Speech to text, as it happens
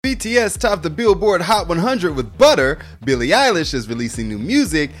BTS topped the Billboard Hot 100 with Butter, Billie Eilish is releasing new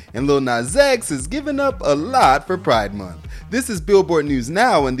music, and Lil Nas X is giving up a lot for Pride Month. This is Billboard News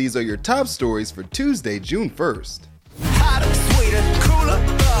Now, and these are your top stories for Tuesday, June 1st. Hotter, sweeter, cooler,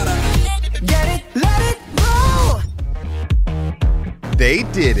 butter. Get it, let it roll. They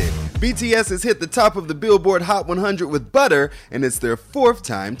did it. BTS has hit the top of the Billboard Hot 100 with Butter, and it's their fourth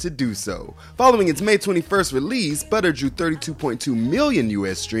time to do so. Following its May 21st release, Butter drew 32.2 million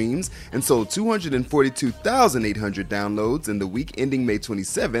US streams and sold 242,800 downloads in the week ending May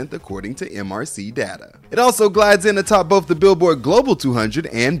 27th, according to MRC data. It also glides in atop both the Billboard Global 200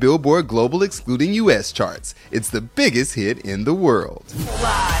 and Billboard Global excluding US charts. It's the biggest hit in the world.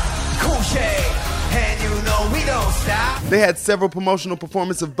 Cool shade, and you know we don't stop. They had several promotional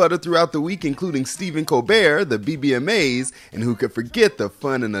performances of Butter throughout the week, including Stephen Colbert, the BBMAs, and who could forget the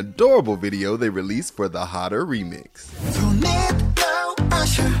fun and adorable video they released for the Hotter remix.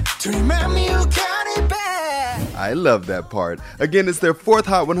 I love that part. Again, it's their fourth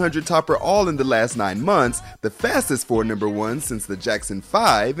Hot 100 topper all in the last 9 months, the fastest for number one since the Jackson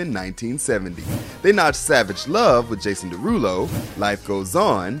 5 in 1970. They notched Savage Love with Jason Derulo, Life Goes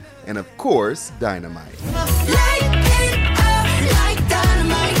On, and of course, Dynamite.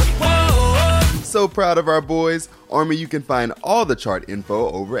 So proud of our boys. Army, you can find all the chart info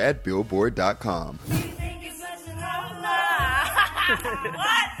over at Billboard.com. What?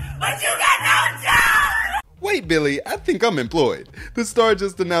 But you got no job! Wait, Billy, I think I'm employed. The star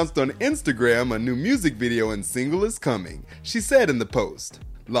just announced on Instagram a new music video and single is coming. She said in the post,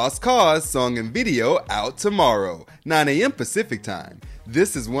 "Lost Cause song and video out tomorrow, 9 a.m. Pacific time.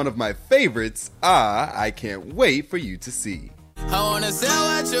 This is one of my favorites. I can't wait for you to see." I wanna sell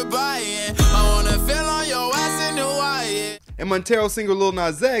what you're buying. I wanna feel on your ass in Hawaii. And Montero singer Lil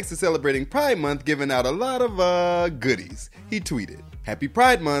Nas X is celebrating Pride Month, giving out a lot of goodies. He tweeted, "Happy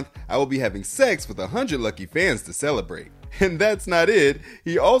Pride Month. I will be having sex with 100 lucky fans to celebrate." And that's not it.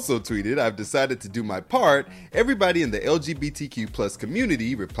 He also tweeted, "I've decided to do my part. Everybody in the LGBTQ+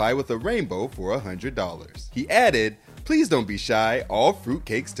 community reply with a rainbow for $100. He added, "Please don't be shy. All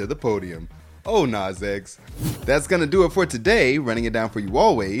fruitcakes to the podium." Oh, Nas X. That's gonna do it for today. Running it down for you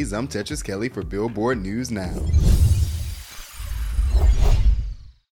always, I'm Tetris Kelly for Billboard News Now.